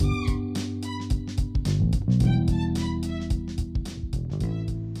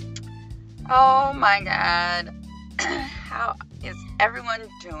Oh my God. How is everyone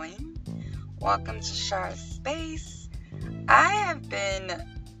doing? Welcome to Shar Space. I have been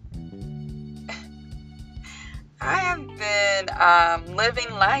living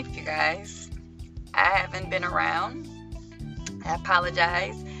life, you guys. I haven't been around. I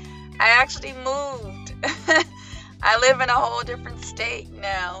apologize. I actually moved. I live in a whole different state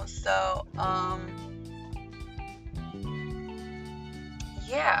now. So,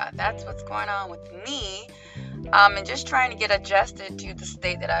 yeah, that's what's going on with me. And just trying to get adjusted to the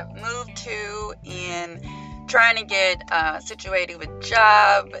state that I've moved to, and trying to get situated with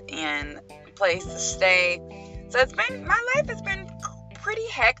job and place to stay. So my life has been pretty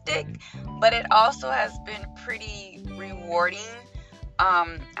hectic, but it also has been pretty rewarding.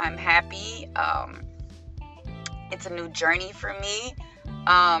 I'm happy. It's a new journey for me.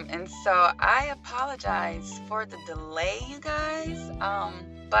 And so I apologize for the delay, you guys.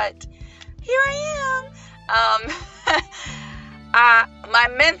 But here I am. My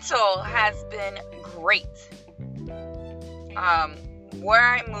mental has been great. Where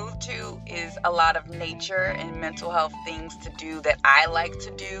I moved to is a lot of nature and mental health things to do that I like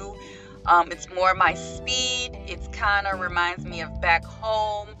to do. It's more my speed. It kind of reminds me of back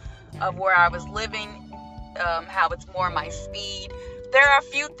home, of where I was living, how it's more my speed. There are a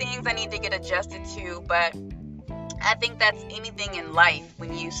few things I need to get adjusted to, but I think that's anything in life.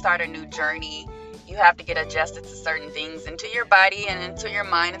 When you start a new journey, you have to get adjusted to certain things, into your body and into your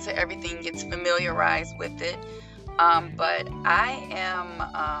mind, until everything gets familiarized with it. But I am,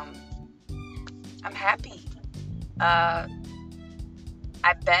 I'm happy. I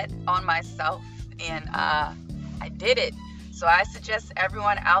bet on myself, and I did it. So I suggest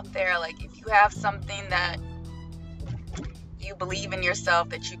everyone out there, like, if you have something that you believe in yourself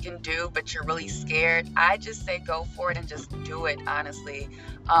that you can do, but you're really scared, I just say go for it and just do it, honestly.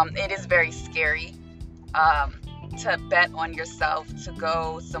 It is very scary to bet on yourself, to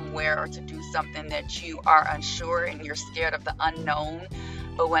go somewhere or to do something that you are unsure and you're scared of the unknown.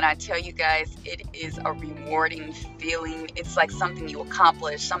 But when I tell you guys, it is a rewarding feeling. It's like something you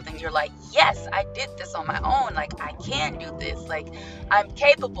accomplish, something you're like, yes, I did this on my own. Like, I can do this. Like, I'm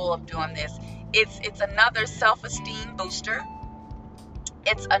capable of doing this. It's another self-esteem booster.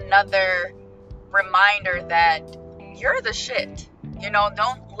 It's another reminder that you're the shit.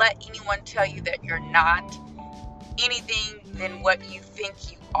 Don't let anyone tell you that you're not anything than what you think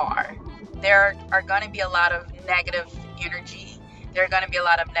you are. There are going to be a lot of negative energy. There are going to be a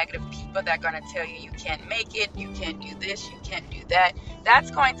lot of negative people that are going to tell you you can't make it, you can't do this, you can't do that.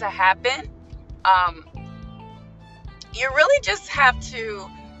 That's going to happen. You really just have to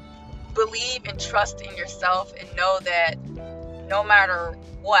believe and trust in yourself and know that no matter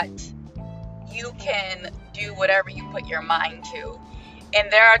what, you can do whatever you put your mind to. And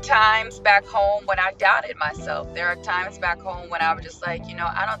there are times back home when I doubted myself. There are times back home when I was just like,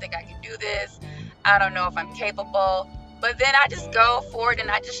 I don't think I can do this. I don't know if I'm capable. But then I just go for it and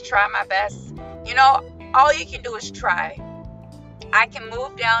I just try my best. All you can do is try. I can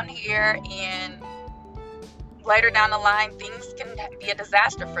move down here, and later down the line, things can be a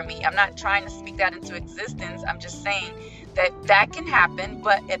disaster for me. I'm not trying to speak that into existence. I'm just saying that can happen.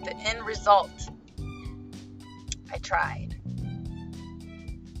 But at the end result, I tried.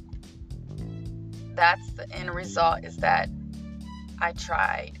 That's the end result, is that I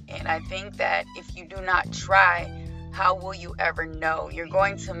tried. And I think that if you do not try, how will you ever know? You're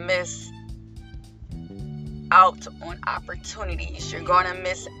going to miss out on opportunities. You're going to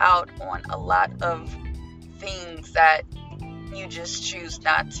miss out on a lot of things that you just choose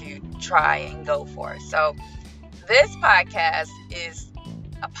not to try and go for. So this podcast is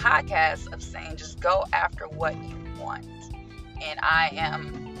a podcast of saying just go after what you want. And I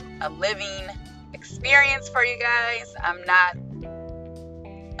am a living experience for you guys. I'm not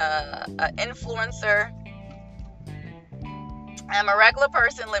an influencer. I'm a regular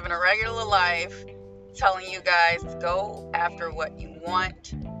person living a regular life, telling you guys to go after what you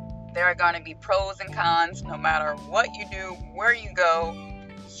want. There are going to be pros and cons no matter what you do, where you go.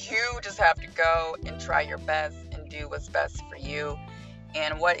 You just have to go and try your best and do what's best for you.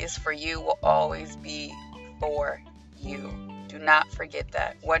 And what is for you will always be for you. Do not forget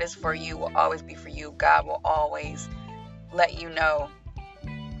that. What is for you will always be for you. God will always let you know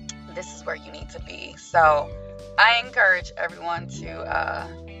this is where you need to be. So I encourage everyone to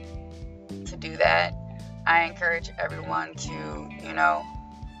do that. I encourage everyone to,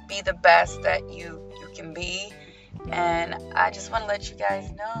 be the best that you can be. And I just want to let you guys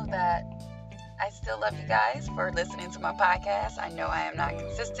know that I still love you guys for listening to my podcast. I know I am not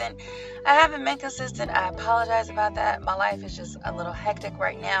consistent. I haven't been consistent. I apologize about that. My life is just a little hectic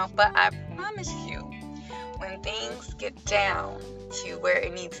right now, but I promise you, when things get down to where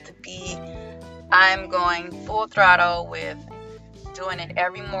it needs to be, I'm going full throttle with doing it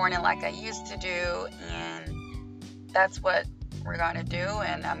every morning like I used to do, and that's what we're going to do.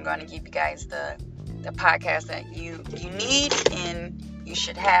 And I'm going to give you guys the podcast that you need and you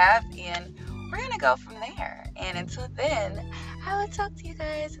should have, and we're going to go from there. And until then, I will talk to you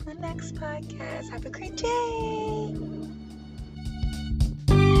guys in the next podcast. Have a great day.